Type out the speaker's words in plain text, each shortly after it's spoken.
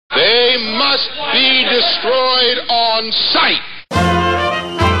They must be destroyed on sight.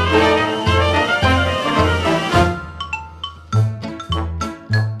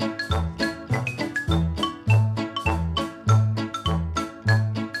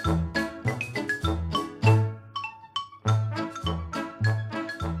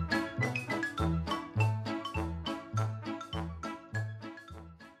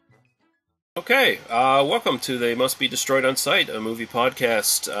 Okay, welcome to They Must Be Destroyed on Sight, a movie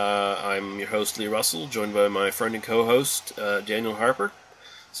podcast. I'm your host, Lee Russell, joined by my friend and co-host, Daniel Harper.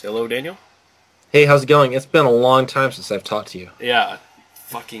 Say hello, Daniel. Hey, how's it going? It's been a long time since I've talked to you. Yeah,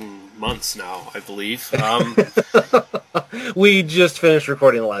 fucking months now, I believe. We just finished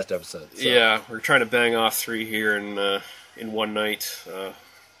recording the last episode. So. Yeah, we're trying to bang off 3 here in one night.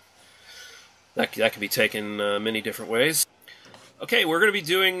 That could be taken many different ways. Okay, we're going to be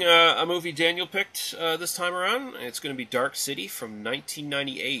doing a movie Daniel picked this time around. It's going to be Dark City from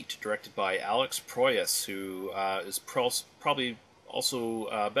 1998, directed by Alex Proyas, who is probably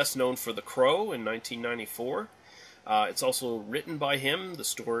also best known for The Crow in 1994. It's also written by him, the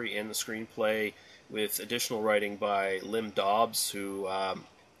story and the screenplay, with additional writing by Lim Dobbs, who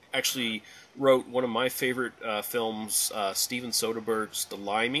actually wrote one of my favorite films, Steven Soderbergh's The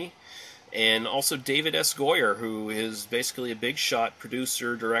Limey. And also David S. Goyer, who is basically a big shot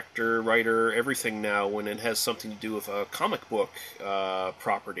producer, director, writer, everything now when it has something to do with a comic book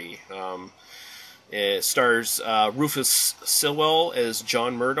property. It stars Rufus Sewell as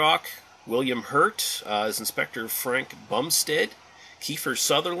John Murdoch, William Hurt as Inspector Frank Bumstead, Kiefer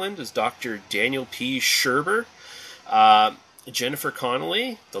Sutherland as Dr. Daniel P. Sherber, Jennifer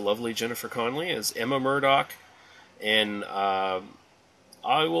Connelly, the lovely Jennifer Connelly, as Emma Murdoch, and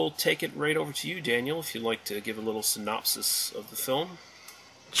I will take it right over to you, Daniel, if you'd like to give a little synopsis of the film.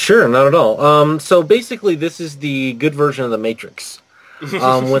 Sure, not at all. So basically, this is the good version of The Matrix,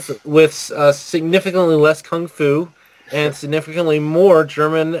 with significantly less kung fu and significantly more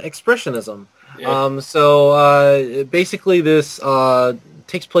German expressionism. Yeah. So basically, this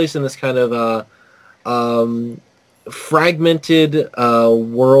takes place in this kind of fragmented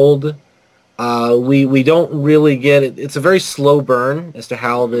world. We don't really get it. It's a very slow burn as to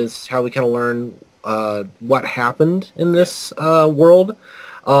how we kind of learn what happened in this world.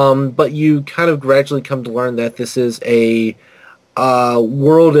 But you kind of gradually come to learn that this is a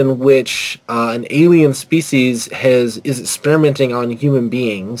world in which an alien species is experimenting on human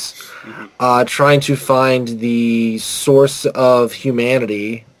beings, trying to find the source of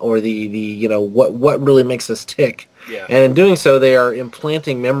humanity, or the what really makes us tick. Yeah. And in doing so, they are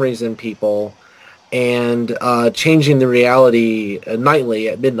implanting memories in people and changing the reality nightly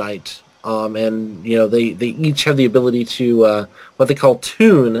at midnight. And they each have the ability to what they call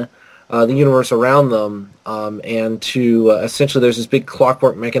tune the universe around them, and to essentially there's this big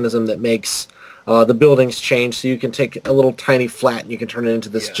clockwork mechanism that makes the buildings change. So you can take a little tiny flat and you can turn it into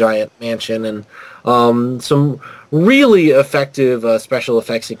this giant mansion, and some really effective special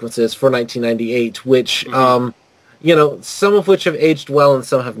effects sequences for 1998, which some of which have aged well and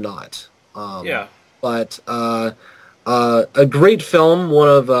some have not. But a great film, one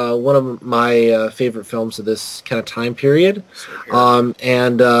of my favorite films of this kind of time period.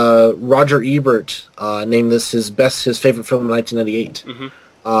 And Roger Ebert named this his favorite film in 1998.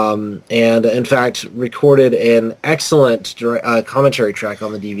 And in fact recorded an excellent commentary track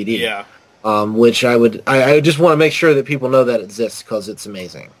on the DVD. Yeah. Which I just want to make sure that people know that exists, because it's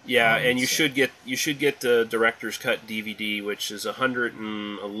amazing. Yeah, and you should get the director's cut DVD, which is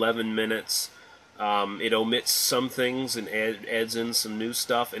 111 minutes. It omits some things and adds in some new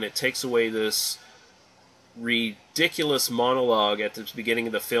stuff, and it takes away this ridiculous monologue at the beginning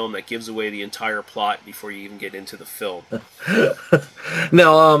of the film that gives away the entire plot before you even get into the film.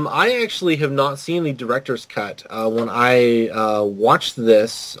 Now, I actually have not seen the director's cut. When I watched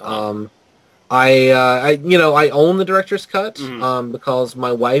this, I own the director's cut because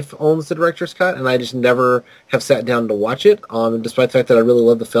my wife owns the director's cut, and I just never have sat down to watch it, despite the fact that I really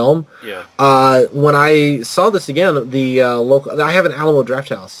love the film. Yeah. When I saw this again, I have an Alamo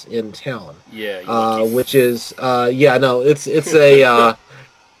Drafthouse in town. Yeah. Which is it's a.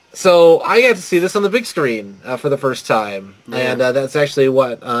 So I got to see this on the big screen for the first time, and that's actually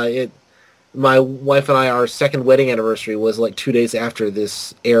what my wife and I, our second wedding anniversary was like 2 days after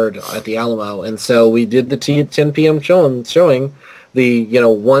this aired at the Alamo, and so we did the 10 p.m. showing.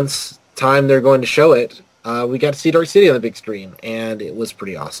 Once time they're going to show it, we got to see Dark City on the big screen, and it was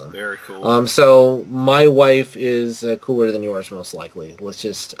pretty awesome. Very cool. So my wife is cooler than yours, most likely. Let's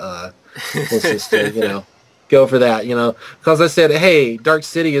just go for that, because I said, hey, Dark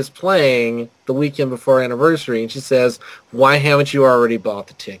City is playing the weekend before anniversary, and she says, why haven't you already bought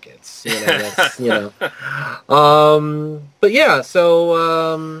the tickets? But yeah,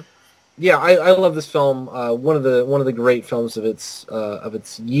 so yeah, I love this film. One of the great films of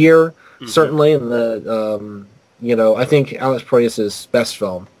its year, certainly, and I think Alex Proyas's best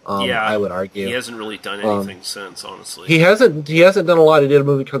film. I would argue he hasn't really done anything since. Honestly, he hasn't done a lot. He did a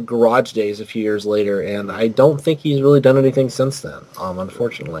movie called Garage Days a few years later, and I don't think he's really done anything since then.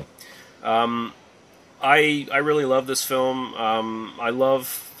 Unfortunately, I really love this film. I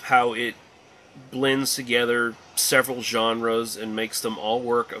love how it blends together several genres and makes them all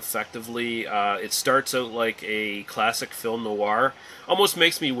work effectively. It starts out like a classic film noir. Almost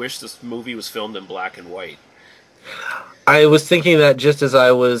makes me wish this movie was filmed in black and white. I was thinking that just as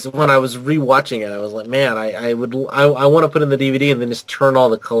when I was rewatching it, I was like, man, I want to put in the DVD and then just turn all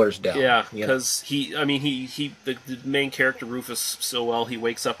the colors down. Yeah, because the main character Rufus Sewell, he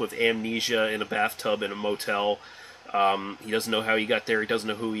wakes up with amnesia in a bathtub in a motel. He doesn't know how he got there. He doesn't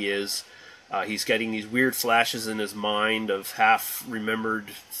know who he is. He's getting these weird flashes in his mind of half-remembered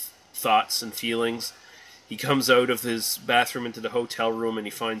thoughts and feelings. He comes out of his bathroom into the hotel room and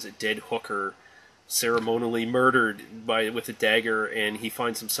he finds a dead hooker ceremonially murdered with a dagger, and he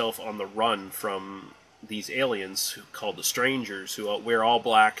finds himself on the run from these aliens called the Strangers, who wear all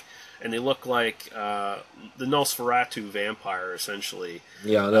black, and they look like the Nosferatu vampire, essentially.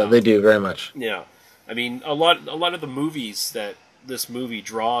 Yeah, they do very much. Yeah, I mean, a lot of the movies that this movie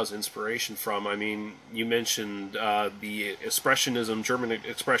draws inspiration from. I mean, you mentioned the expressionism, German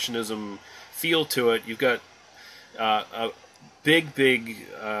expressionism feel to it. You've got a big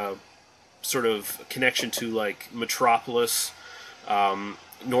sort of connection to like Metropolis,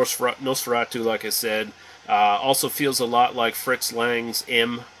 Nosferatu, like I said. Also feels a lot like Fritz Lang's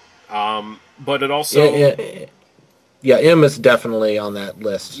M, but it also yeah, M is definitely on that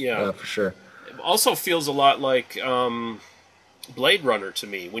list. Yeah, for sure. It also feels a lot like Blade Runner to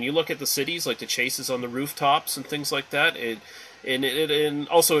me. When you look at the cities, like the chases on the rooftops and things like that, and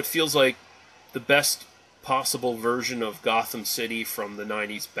also it feels like the best possible version of Gotham City from the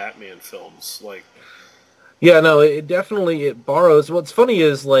 90s Batman films. Yeah, no, it definitely borrows. What's funny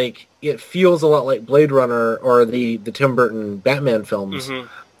is like it feels a lot like Blade Runner or the Tim Burton Batman films,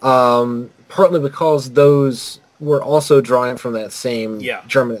 partly because those were also drawing from that same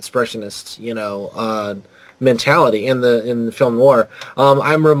German expressionist, mentality in the film noir.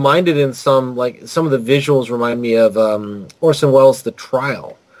 I'm reminded in some of the visuals remind me of Orson Welles' The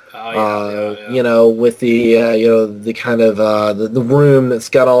Trial. With the kind of the room that's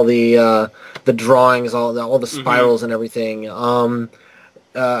got all the drawings, all the spirals and everything.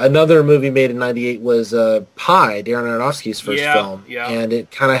 Another movie made in '98 was Pi, Darren Aronofsky's first film, and it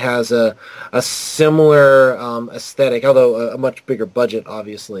kind of has a similar aesthetic, although a much bigger budget,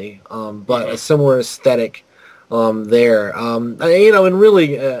 obviously, but a similar aesthetic there. And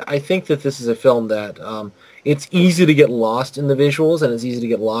really, I think that this is a film that. It's easy to get lost in the visuals, and it's easy to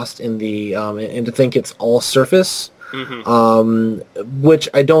get lost in the and to think it's all surface, which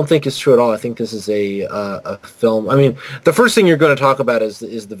I don't think is true at all. I think this is a film. I mean, the first thing you're going to talk about is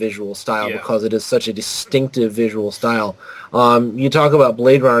the visual style, because it is such a distinctive visual style. You talk about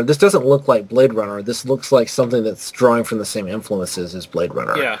Blade Runner. This doesn't look like Blade Runner. This looks like something that's drawing from the same influences as Blade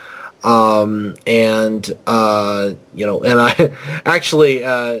Runner. Yeah. And I actually,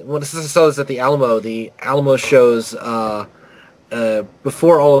 when I saw this at the Alamo shows,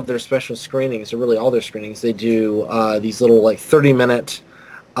 before all of their special screenings, or really all their screenings, they do, these little 30-minute,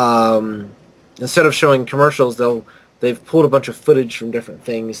 instead of showing commercials, they've pulled a bunch of footage from different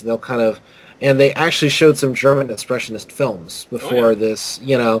things, and they'll kind of, and they actually showed some German expressionist films before this,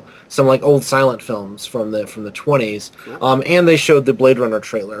 some old silent films from the 20s, and they showed the Blade Runner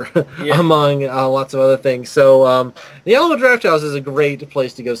trailer, among lots of other things. So the Alamo Drafthouse is a great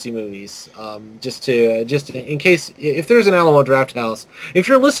place to go see movies. Just in case, if there's an Alamo Drafthouse, if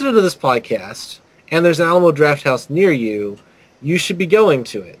you're listening to this podcast and there's an Alamo Drafthouse near you, you should be going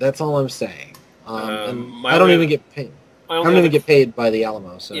to it. That's all I'm saying. And I don't even get paid. I don't even get paid by the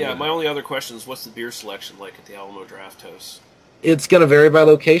Alamo. So my only other question is, what's the beer selection like at the Alamo Drafthouse? It's going to vary by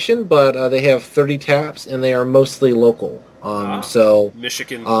location, but they have 30 taps, and they are mostly local. So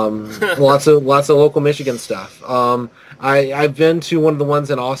Michigan, lots of local Michigan stuff. I've been to one of the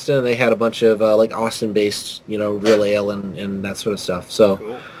ones in Austin, and they had a bunch of Austin-based, real ale and that sort of stuff. So.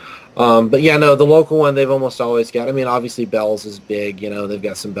 Cool. But yeah, no, the local one, they've almost always got, obviously Bell's is big, they've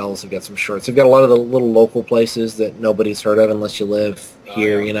got some Bell's, they've got some Shorts. They've got a lot of the little local places that nobody's heard of unless you live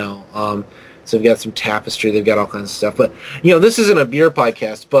here, So they've got some tapestry. They've got all kinds of stuff. But, this isn't a beer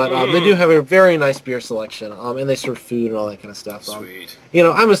podcast, but they do have a very nice beer selection, and they serve food and all that kind of stuff. Sweet.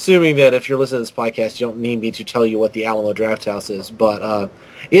 I'm assuming that if you're listening to this podcast, you don't need me to tell you what the Alamo Draft House is, but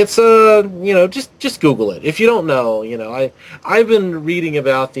it's, just Google it. If you don't know, I've been reading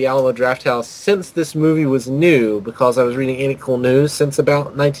about the Alamo Draft House since this movie was new, because I was reading Ain't It Cool News since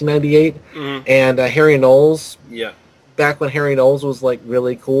about 1998, and Harry Knowles. Yeah. Back when Harry Knowles was like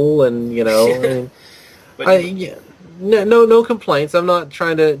really cool, and no complaints. I'm not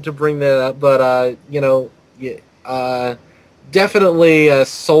trying to bring that up, but definitely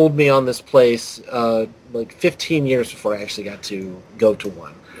sold me on this place like 15 years before I actually got to go to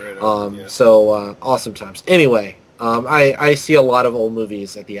one. Right on, So awesome times. Anyway, I see a lot of old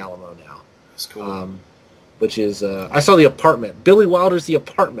movies at the Alamo now. That's cool. Which is I saw The Apartment. Billy Wilder's The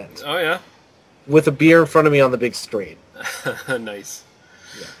Apartment. Oh yeah. With a beer in front of me on the big screen. Nice.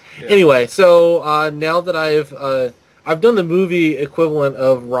 Yeah. Anyway, so now that I've done the movie equivalent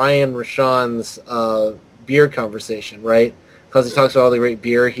of Ryan Rashawn's beer conversation, right? Because he talks about all the great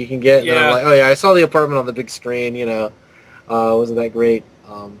beer he can get, and I'm like, oh yeah, I saw The Apartment on the big screen. Wasn't that great?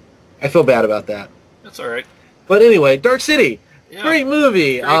 I feel bad about that. That's all right. But anyway, Dark City. Yeah. Great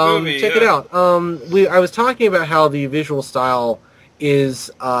movie. Check it out. I was talking about how the visual style is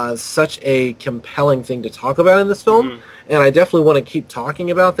such a compelling thing to talk about in this film, and I definitely want to keep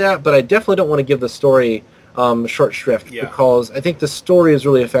talking about that, but I definitely don't want to give the story short shrift, because I think the story is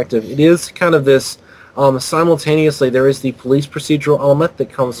really effective. It is kind of this, simultaneously, there is the police procedural element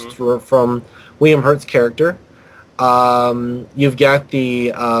that comes through from William Hurt's character. You've got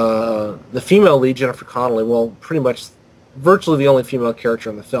the female lead, Jennifer Connelly, well, pretty much virtually the only female character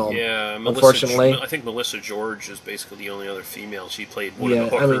in the film. Yeah, unfortunately. I think Melissa George is basically the only other female. She played one of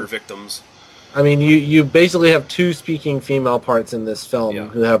the hooker victims. I mean, you basically have two speaking female parts in this film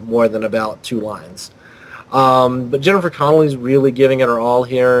who have more than about 2 lines. But Jennifer Connelly's really giving it her all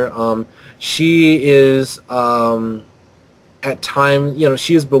here. She is, at times,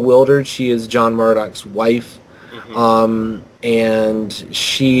 she is bewildered. She is John Murdoch's wife. And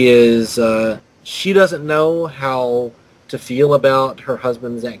she is, she doesn't know how to feel about her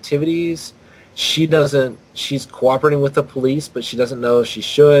husband's activities. She's cooperating with the police, but she doesn't know if she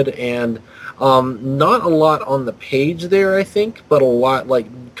should, and not a lot on the page there, I think, but a lot, like,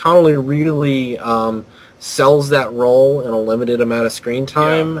 Connelly really sells that role in a limited amount of screen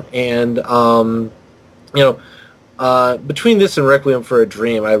time, and, between this and Requiem for a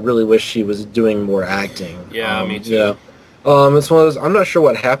Dream, I really wish she was doing more acting. Yeah, me too. It's one of those, I'm not sure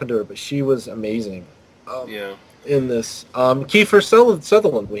what happened to her, but she was amazing. In this, Kiefer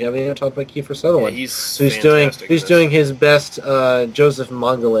Sutherland. We haven't even talked about Kiefer Sutherland. Yeah, he's doing his best Joseph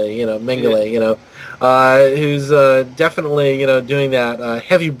Mengele, who's definitely doing that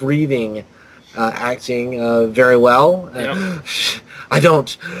heavy breathing acting very well. I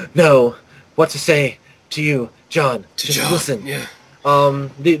don't know what to say to you, John. Just listen. Yeah.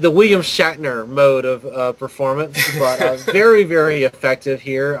 The William Shatner mode of performance, but very, very effective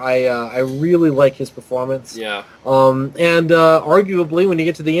here. I really like his performance. Yeah. And arguably, when you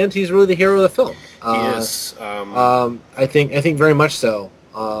get to the end, he's really the hero of the film. He is. I think very much so.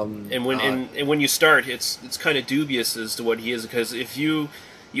 And when you start, it's kind of dubious as to what he is, because if you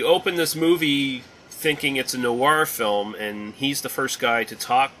open this movie thinking it's a noir film, and he's the first guy to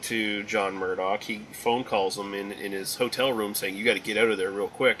talk to John Murdoch. He phone calls him in his hotel room saying, you got to get out of there real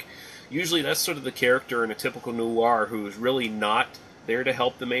quick. Usually that's sort of the character in a typical noir who's really not there to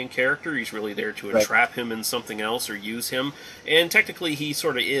help the main character. He's really there to entrap him in something else or use him. And technically he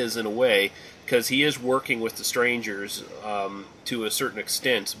sort of is in a way, because he is working with the strangers to a certain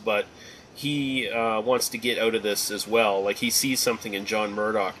extent, but he wants to get out of this as well. Like, he sees something in John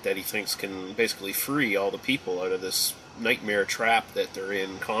Murdoch that he thinks can basically free all the people out of this nightmare trap that they're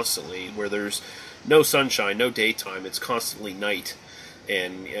in constantly, where there's no sunshine, no daytime, it's constantly night.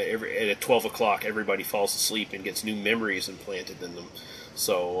 And at 12 o'clock, everybody falls asleep and gets new memories implanted in them.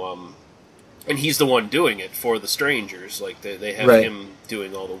 So, and he's the one doing it for the strangers. Like, they have him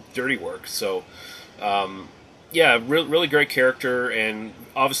doing all the dirty work. So, yeah, really great character, and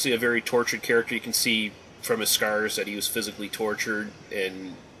obviously a very tortured character. You can see from his scars that he was physically tortured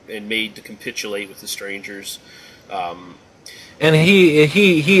and made to capitulate with the strangers. And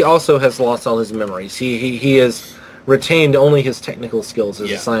he also has lost all his memories. He has retained only his technical skills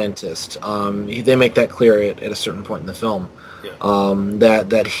as a scientist. They make that clear at a certain point in the film. Yeah.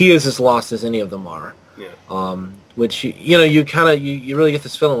 That he is as lost as any of them are. Yeah. Which you really get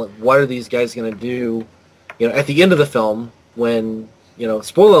this feeling like, what are these guys going to do? At the end of the film, when,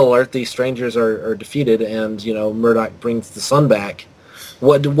 spoiler alert, these strangers are defeated and, Murdoch brings the sun back,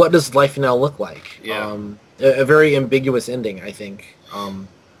 what does life now look like? Yeah. A very ambiguous ending, I think,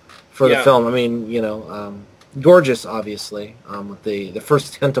 for the film. I mean, gorgeous, obviously, with the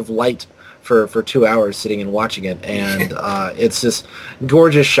first hint of light for 2 hours sitting and watching it, and it's this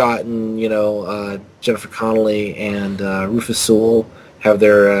gorgeous shot, and Jennifer Connelly and Rufus Sewell have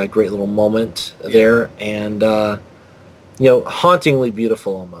their great little moment there, and hauntingly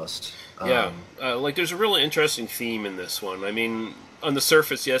beautiful almost. Like there's a really interesting theme in this one. I mean, on the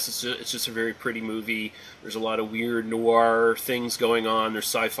surface, yes, it's just a very pretty movie. There's a lot of weird noir things going on. There's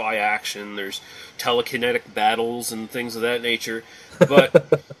sci-fi action. There's telekinetic battles and things of that nature.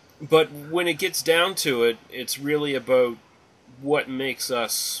 But but when it gets down to it, it's really about what makes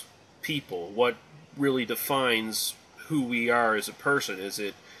us people. What really defines who we are as a person. Is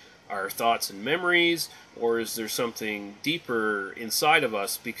it our thoughts and memories, or is there something deeper inside of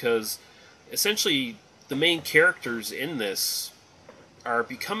us? Because essentially, the main characters in this are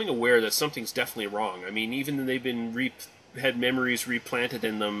becoming aware that something's definitely wrong. I mean, even though they've been had memories replanted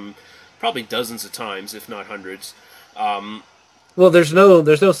in them probably dozens of times, if not hundreds. Well, there's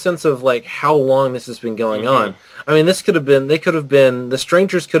no sense of like how long this has been going on. I mean, the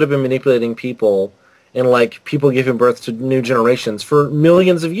strangers could have been manipulating people, and like people giving birth to new generations for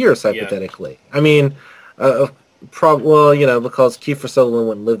millions of years, hypothetically. Yeah. I mean, because Kiefer Sutherland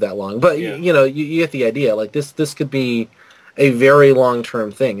wouldn't live that long, but you get the idea. Like this could be a very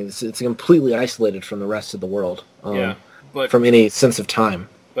long-term thing. It's completely isolated from the rest of the world. But from any sense of time.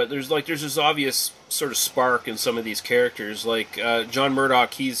 But there's this obvious sort of spark in some of these characters. Like John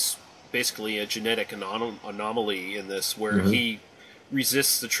Murdoch, he's basically a genetic anomaly in this, where he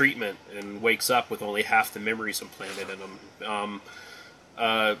resists the treatment and wakes up with only half the memories implanted in him.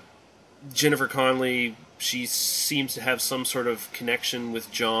 Jennifer Connelly, she seems to have some sort of connection with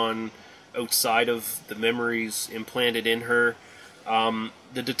John outside of the memories implanted in her.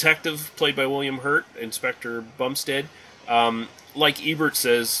 The detective, played by William Hurt, Inspector Bumstead, like Ebert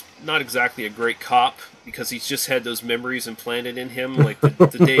says, not exactly a great cop, because he's just had those memories implanted in him like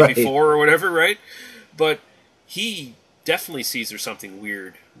the day right. before or whatever, right? But he definitely sees there's something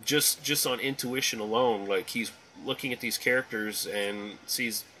weird. Just on intuition alone, like he's looking at these characters and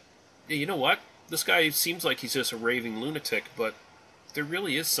sees, you know what? This guy seems like he's just a raving lunatic, but there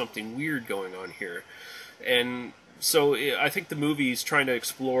really is something weird going on here. And so I think the movie's trying to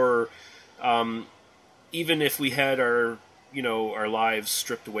explore, even if we had our lives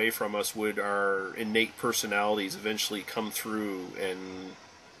stripped away from us, would our innate personalities eventually come through and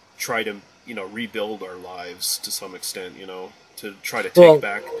try to, rebuild our lives to some extent, to try to take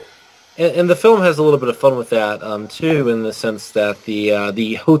back. And the film has a little bit of fun with that, too, in the sense that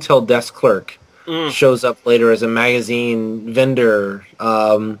the hotel desk clerk shows up later as a magazine vendor,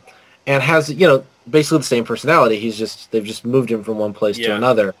 and has, basically the same personality. They've just moved him from one place to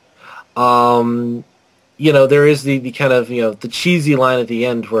another. There is the kind of, the cheesy line at the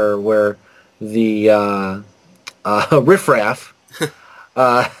end where the riffraff,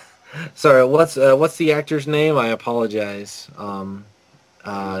 sorry, what's the actor's name? I apologize. One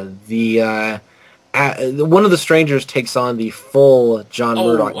of the strangers takes on the full John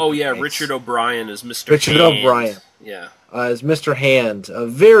Murdoch. Oh yeah, Richard O'Brien as Mr. Richard Hand. O'Brien. Yeah. As Mr. Hand. A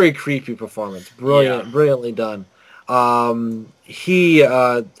very creepy performance. Brilliantly done. He,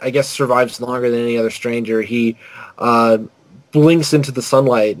 I guess, survives longer than any other stranger. He blinks into the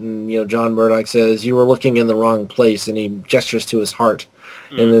sunlight, and John Murdoch says, "You were looking in the wrong place," and he gestures to his heart.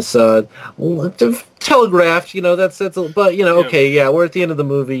 In this telegraphed, we're at the end of the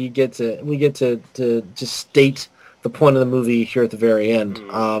movie. We get to just state the point of the movie here at the very end.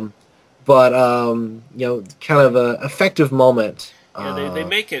 Kind of a effective moment. Yeah, they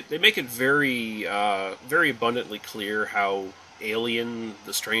make it very very abundantly clear how alien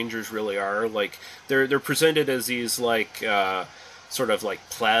the strangers really are. Like they're presented as these like sort of like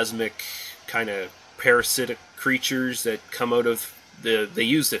plasmic kind of parasitic creatures that come out of they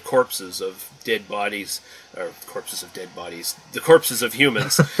use the corpses of dead bodies, or the corpses of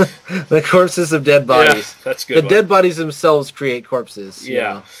humans. The corpses of dead bodies. Yeah, that's good. The dead bodies themselves create corpses.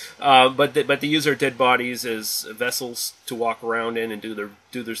 Yeah, but they use their dead bodies as vessels to walk around in and do their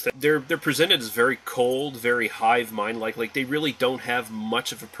thing. They're presented as very cold, very hive mind like they really don't have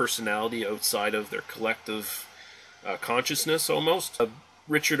much of a personality outside of their collective consciousness almost.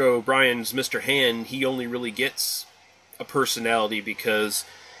 Richard O'Brien's Mr. Hand, he only really gets a personality because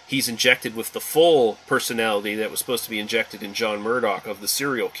he's injected with the full personality that was supposed to be injected in John Murdoch of the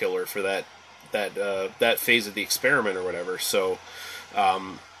serial killer for that phase of the experiment or whatever. So,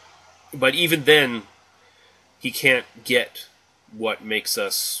 but even then, he can't get what makes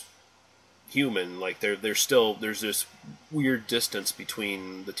us human. Like there's this weird distance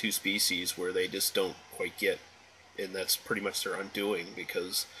between the two species where they just don't quite get, and that's pretty much their undoing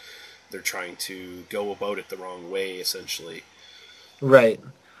because they're trying to go about it the wrong way, essentially. Right.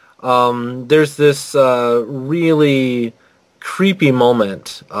 There's this really creepy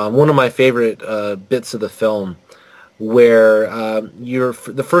moment, one of my favorite bits of the film, where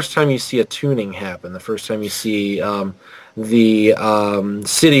the first time you see a tuning happen, the first time you see the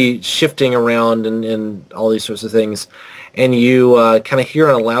city shifting around and all these sorts of things, and you kind of hear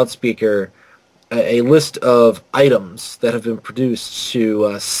on a loudspeaker a list of items that have been produced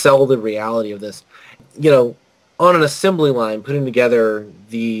to sell the reality of this. On an assembly line, putting together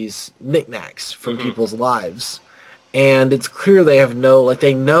these knickknacks from people's lives. And it's clear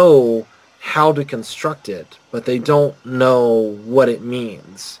they know how to construct it, but they don't know what it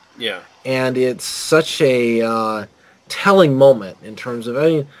means. Yeah. And it's such a telling moment in terms of,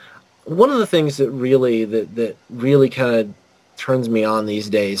 one of the things that really kind of turns me on these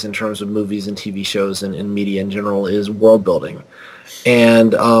days in terms of movies and TV shows and media in general is world building.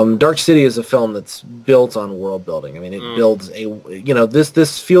 And Dark City is a film that's built on world building. I mean, it builds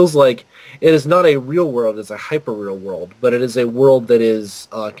this feels like it is not a real world, it's a hyper-real world, but it is a world that is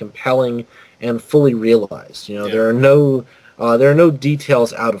compelling and fully realized. There are no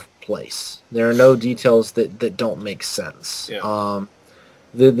details out of place. There are no details that don't make sense. Yeah.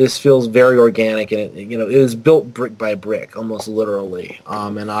 This feels very organic, and it is built brick by brick, almost literally.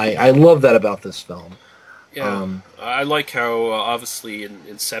 And I love that about this film. Yeah, I like how obviously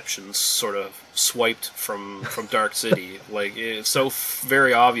Inception's sort of swiped from Dark City. Like it's so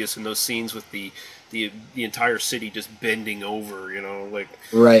very obvious in those scenes with the entire city just bending over.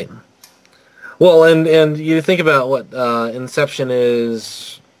 Right. Well, and you think about what Inception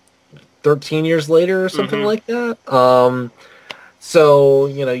is 13 years later or something like that. So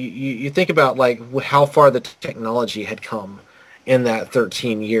you think about like how far the technology had come in that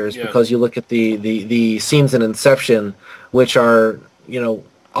 13 years, because you look at the scenes in Inception, which are,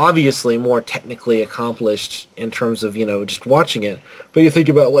 obviously more technically accomplished in terms of, just watching it. But you think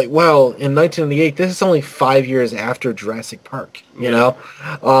about like, wow, in 1998, this is only 5 years after Jurassic Park,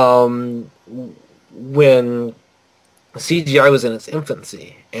 when CGI was in its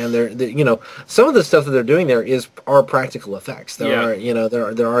infancy, and some of the stuff that they're doing there are practical effects. There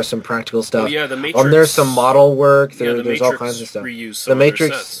are some practical stuff. Oh, yeah, the Matrix. There's some model work. The there's all kinds of stuff. Reused some the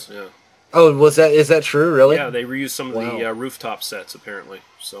Matrix. Of their sets, Oh, is that true? Really? Yeah, they reused some of the rooftop sets apparently.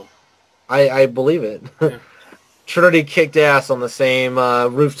 So I believe it. Yeah. Trinity kicked ass on the same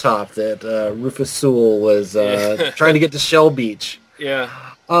rooftop that Rufus Sewell was trying to get to Shell Beach. Yeah.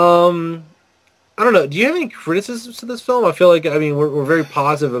 I don't know. Do you have any criticisms to this film? I feel like, we're very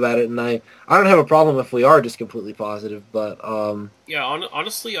positive about it, and I don't have a problem if we are just completely positive, but... Yeah,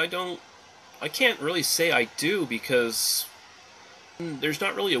 honestly, I can't really say I do, because there's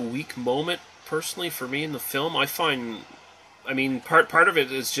not really a weak moment, personally, for me in the film. I find... part of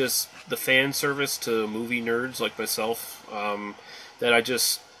it is just the fan service to movie nerds like myself, that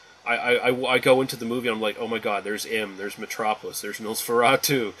I go into the movie and I'm like, oh my god, there's M, there's Metropolis, there's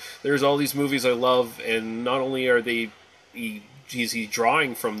Nosferatu, there's all these movies I love, and not only are he's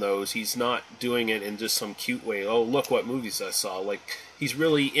drawing from those, he's not doing it in just some cute way, oh look what movies I saw, like he's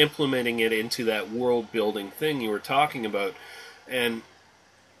really implementing it into that world building thing you were talking about, and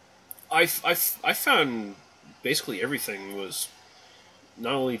I found basically everything was,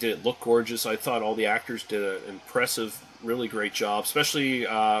 not only did it look gorgeous, I thought all the actors did an impressive, really great job. Especially,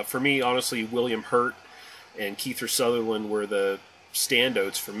 for me, honestly, William Hurt and Kiefer Sutherland were the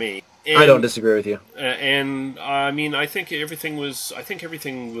standouts for me. And, I don't disagree with you. I think everything was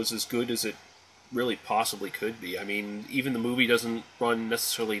as good as it really possibly could be. Even the movie doesn't run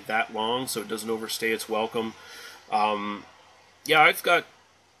necessarily that long, so it doesn't overstay its welcome.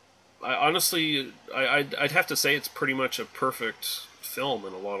 Honestly, I'd have to say it's pretty much a perfect film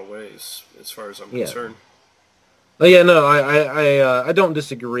in a lot of ways, as far as I'm concerned. Oh yeah, no, I don't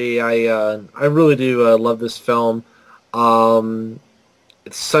disagree. I really do love this film.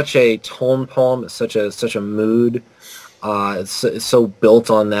 It's such a tone poem. It's such a mood. It's so built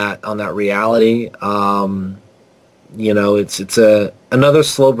on that reality. It's another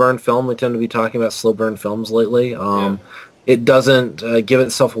slow burn film. We tend to be talking about slow burn films lately. It doesn't give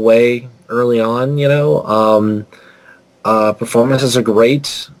itself away early on. Performances are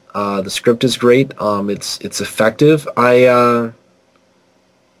great. The script is great. It's effective. I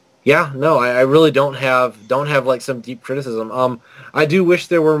really don't have like some deep criticism. I do wish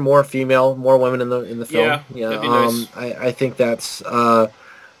there were more women in the film. Yeah, that'd be nice. I think that's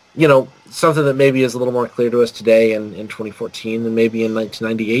something that maybe is a little more clear to us today in 2014 than maybe in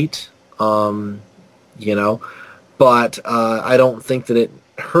 1998. You know, but I don't think that it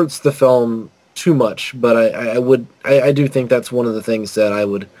hurts the film too much. But I do think that's one of the things that I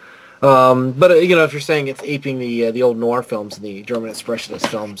would. But you know, if you're saying it's aping the old noir films and the German expressionist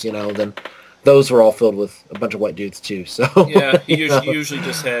films, you know, then those were all filled with a bunch of white dudes too. So yeah, you usually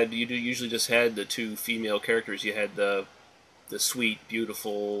just had the two female characters. You had the sweet,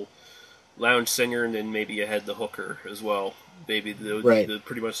 beautiful lounge singer, and then maybe you had the hooker as well. Maybe the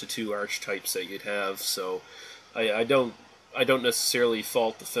pretty much the two archetypes that you'd have. So I don't necessarily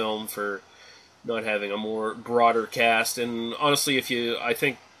fault the film for not having a more broader cast. And honestly, I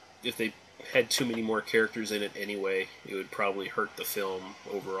think if they had too many more characters in it anyway, it would probably hurt the film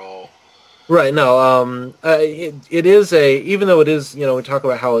overall. Right. No. It is even though it is, you know, we talk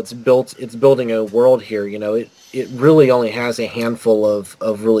about how it's building a world here. You know, it really only has a handful of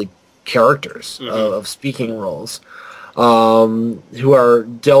really characters of speaking roles, who are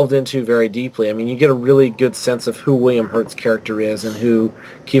delved into very deeply. I mean, you get a really good sense of who William Hurt's character is and who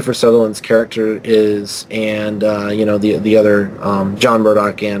Kiefer Sutherland's character is, and you know, the other John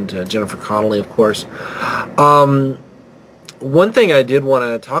Murdoch and Jennifer Connelly, of course. One thing I did want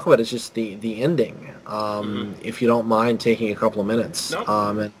to talk about is just the ending. If you don't mind taking a couple of minutes.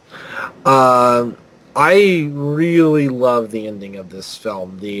 No. I really love the ending of this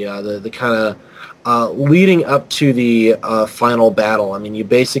film. The kind of leading up to the final battle. I mean, you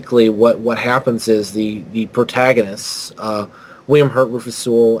basically what happens is the protagonists, William Hurt, Rufus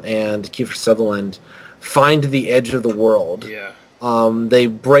Sewell, and Kiefer Sutherland, find the edge of the world. Yeah. They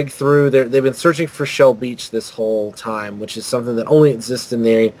break through. They've been searching for Shell Beach this whole time, which is something that only exists in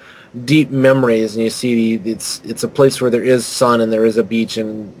their deep memories. And you see, it's a place where there is sun and there is a beach,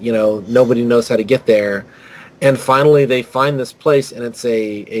 and you know, nobody knows how to get there. And finally, they find this place, and it's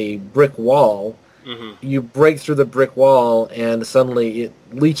a brick wall. You break through the brick wall, and suddenly it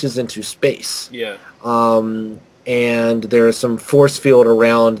leaches into space. Yeah. And there's some force field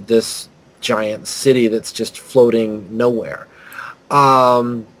around this giant city that's just floating nowhere.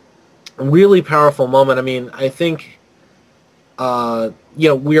 Really powerful moment. I mean, I think, you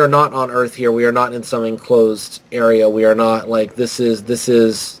know, we are not on Earth here. We are not in some enclosed area. We are not like, this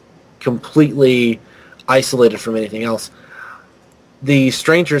is completely isolated from anything else. The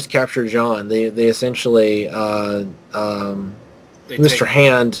strangers capture John. They essentially, Mr.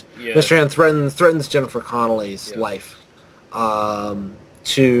 Hand, Yeah. Mr. Hand threatens Jennifer Connelly's life,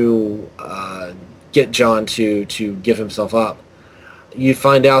 to get John to give himself up. You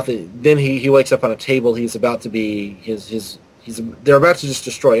find out that then he wakes up on a table. He's about to be they're about to just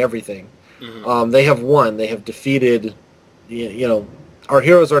destroy everything. They have won. They have defeated, you know, our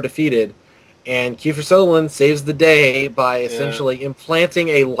heroes are defeated, and Kiefer Sutherland saves the day by essentially implanting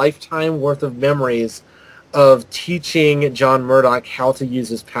a lifetime worth of memories of teaching John Murdoch how to use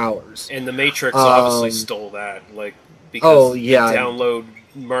his powers. And the Matrix obviously stole that, like, because you download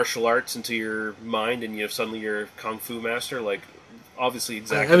martial arts into your mind and suddenly you're a kung fu master, like, obviously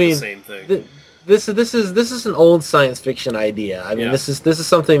exactly the same thing. This is an old science fiction idea. I mean, this is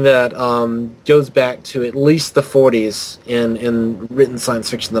something that goes back to at least the 40s in written science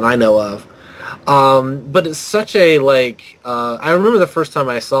fiction that I know of. But it's such a I remember the first time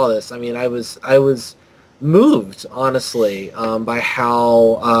I saw this. I mean, I was moved, honestly, by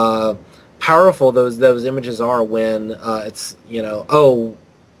how powerful those images are when it's, you know,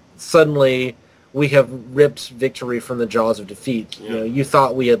 suddenly we have ripped victory from the jaws of defeat. You know, you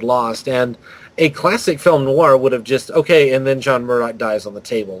thought we had lost, and a classic film noir would have just and then John Murdoch dies on the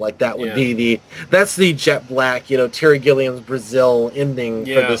table. Like that would be that's the Jet Black, you know, Terry Gilliam's Brazil ending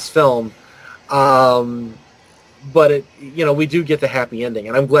for this film. But it, you know, we do get the happy ending,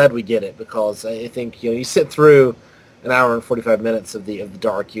 and I'm glad we get it, because I think, you know, you sit through an hour and 45 minutes of the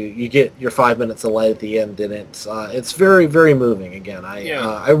dark, you get your 5 minutes of light at the end, and it's very, very moving. Again,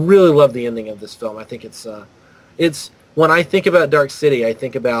 I really love the ending of this film. I think it's when I think about Dark City, I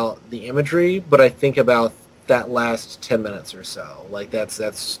think about the imagery, but I think about that last 10 minutes or so. Like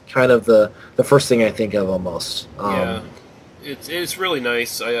that's kind of the first thing I think of almost. It's really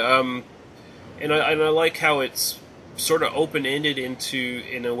nice. I like how it's sort of open-ended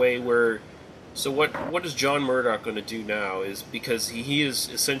in a way where, so what is John Murdoch going to do now? Is because he is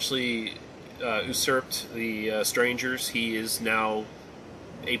essentially usurped the strangers. He is now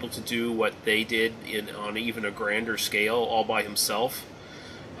able to do what they did on even a grander scale, all by himself.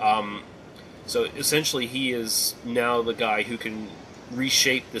 So essentially, he is now the guy who can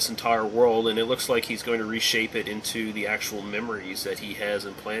reshape this entire world, and it looks like he's going to reshape it into the actual memories that he has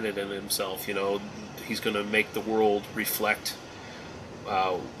implanted in himself. You know, he's going to make the world reflect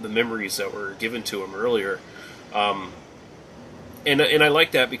the memories that were given to him earlier. and I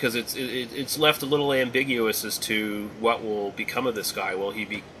like that because it's left a little ambiguous as to what will become of this guy. Will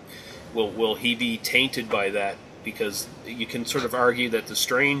he be tainted by that? Because you can sort of argue that the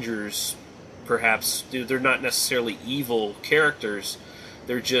strangers, perhaps, they're not necessarily evil characters.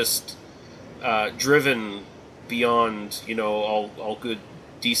 They're just driven beyond, all good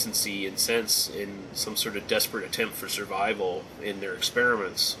decency and sense in some sort of desperate attempt for survival in their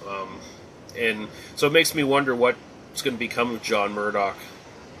experiments. And so it makes me wonder what's going to become of John Murdoch.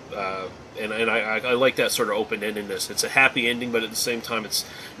 And I like that sort of open-endedness. It's a happy ending, but at the same time, it's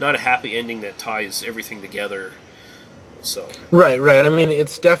not a happy ending that ties everything together. So Right. I mean,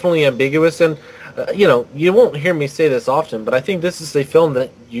 it's definitely ambiguous, and you won't hear me say this often, but I think this is a film that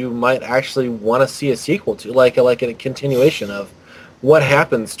you might actually want to see a sequel to, like a continuation of what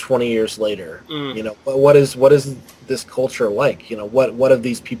happens 20 years later. What is this culture like? What have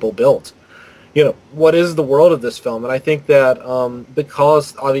these people built? What is the world of this film? And I think that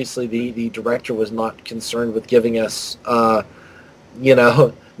because obviously the director was not concerned with giving us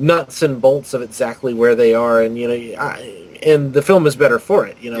nuts and bolts of exactly where they are, and and the film is better for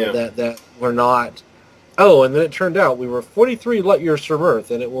it. That we're not. Oh, and then it turned out we were 43 light years from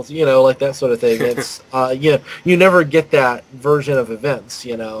Earth, and it was like that sort of thing. It's you never get that version of events.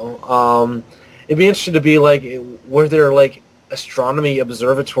 It'd be interesting to be like, were there like astronomy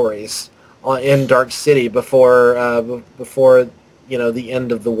observatories in Dark City before the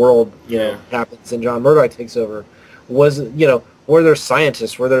end of the world happens and John Murdoch takes over? Were there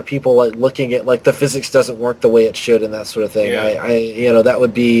scientists? Were there people like looking at like the physics doesn't work the way it should and that sort of thing? Yeah. That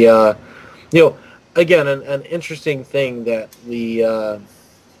would be again an interesting thing that we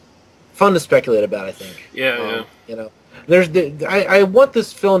fun to speculate about. I think. I want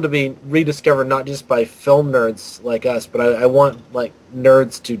this film to be rediscovered not just by film nerds like us, but I want like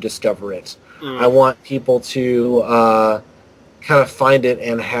nerds to discover it. I want people to kind of find it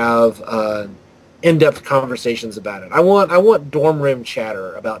and have in-depth conversations about it. I want dorm room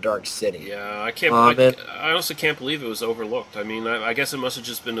chatter about Dark City. Yeah, I can't. I honestly can't believe it was overlooked. I mean, I guess it must have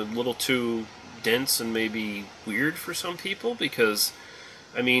just been a little too dense and maybe weird for some people because,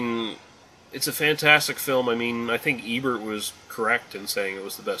 I mean, it's a fantastic film. I mean, I think Ebert was correct in saying it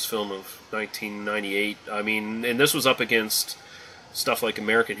was the best film of 1998. I mean, and this was up against stuff like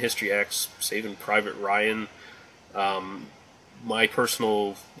American History X, Saving Private Ryan, one of my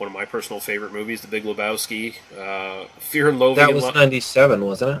personal favorite movies, The Big Lebowski, Fear and Loathing. That was 97,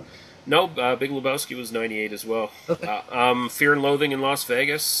 wasn't it? No, Big Lebowski was 98 as well. Okay. Fear and Loathing in Las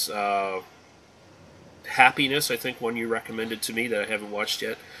Vegas, Happiness, I think one you recommended to me that I haven't watched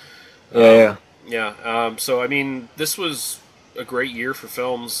yet. So I mean, this was a great year for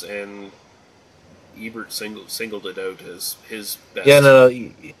films, and Ebert singled it out as his best. And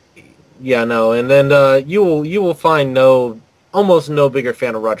then you will find almost no bigger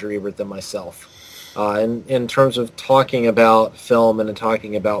fan of Roger Ebert than myself, in terms of talking about film and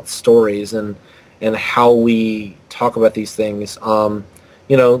talking about stories and how we talk about these things.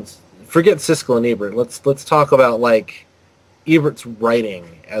 Forget Siskel and Ebert. Let's talk about like Ebert's writing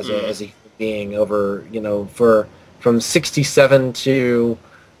as a human being over from 1967 to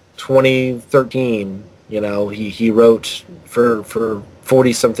 2013. He wrote for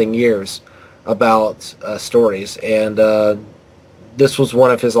 40 something years about stories, and this was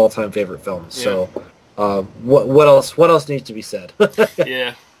one of his all time favorite films. Yeah. So what else needs to be said?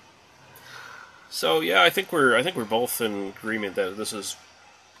 Yeah. So I think we're both in agreement that this is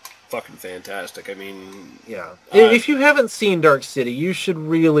fucking fantastic. I mean, if you haven't seen Dark City, you should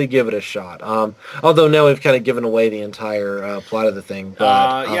really give it a shot. Although now we've kind of given away the entire plot of the thing.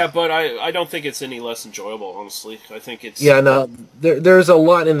 But, but I don't think it's any less enjoyable, honestly. I think it's... there's a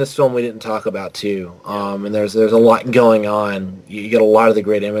lot in this film we didn't talk about, too. And there's a lot going on. You get a lot of the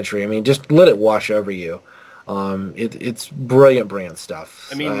great imagery. I mean, just let it wash over you. It's brilliant stuff.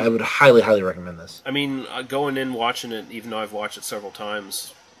 I mean, I would highly recommend this. I mean, going in, watching it, even though I've watched it several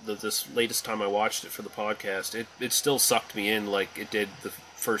times... This latest time I watched it for the podcast, it still sucked me in like it did the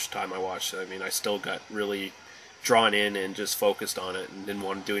first time I watched it. I mean, I still got really drawn in and just focused on it and didn't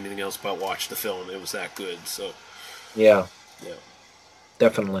want to do anything else but watch the film. It was that good. So, yeah,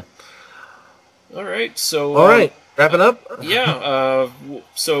 definitely. All right, so wrapping up.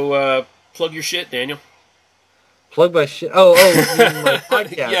 So plug your shit, Daniel. Plug my shit. My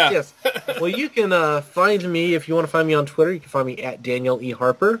podcast. Yeah. Yes. Well, you can find me if you want to find me on Twitter. You can find me at Daniel E.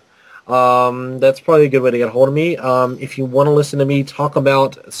 Harper. That's probably a good way to get a hold of me. If you want to listen to me talk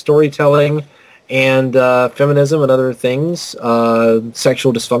about storytelling and feminism and other things,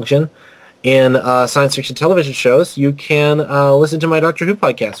 sexual dysfunction, in science fiction television shows, you can listen to my Doctor Who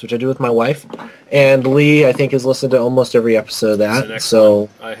podcast, which I do with my wife. And Lee, I think, has listened to almost every episode of that. So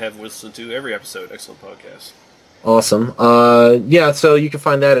I have listened to every episode. Excellent podcast. Awesome. Yeah, so you can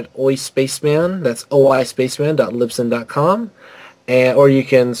find that at Oi Spaceman. That's oispaceman.libsyn.com. Or you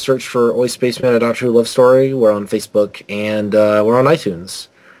can search for Oi Spaceman, a Doctor Who love story. We're on Facebook, and we're on iTunes.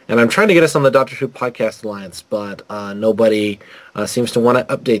 And I'm trying to get us on the Doctor Who Podcast Alliance, but nobody seems to want to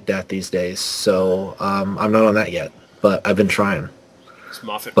update that these days. So I'm not on that yet, but I've been trying. Is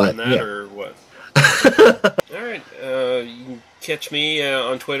Moffat on that, yeah. or what? All right. You can catch me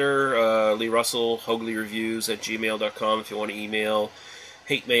on Twitter, Lee Russell, HoaglyReviews@gmail.com if you want to email,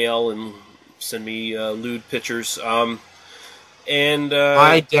 hate mail, and send me lewd pictures. And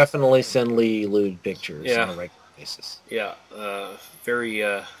I definitely send Lee lewd pictures on a regular basis. Yeah,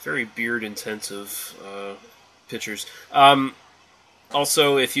 very beard intensive pictures.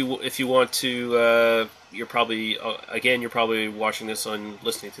 Also, if you want to, you're probably watching this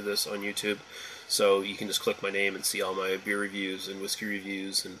listening to this on YouTube, so you can just click my name and see all my beer reviews and whiskey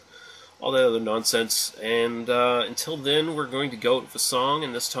reviews and all that other nonsense. And until then, we're going to go with a song,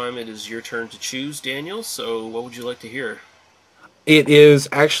 and this time it is your turn to choose, Daniel. So, what would you like to hear? It is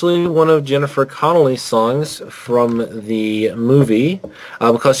actually one of Jennifer Connelly's songs from the movie,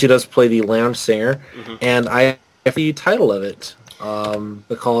 because she does play the lounge singer, and I have the title of it,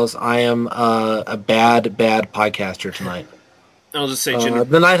 because I am a bad podcaster tonight. I'll just say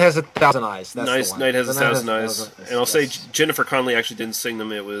The Night Has a Thousand Eyes. That's Night Has a Thousand Eyes. And I'll say Jennifer Connelly actually didn't sing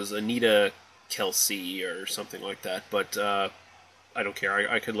them. It was Anita Kelsey or something like that, but I don't care.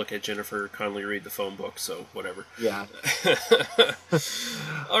 I could look at Jennifer Connelly read the phone book, so whatever. Yeah.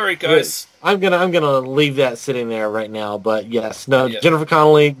 All right, guys. I'm gonna leave that sitting there right now. But yes, no, yeah. Jennifer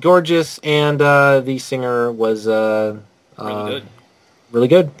Connelly, gorgeous, and the singer was really good. Really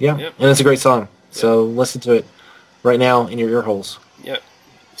good. Yeah, yep. And it's a great song. So listen to it right now in your ear holes. Yep.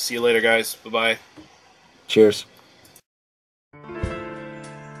 See you later, guys. Bye-bye. Cheers.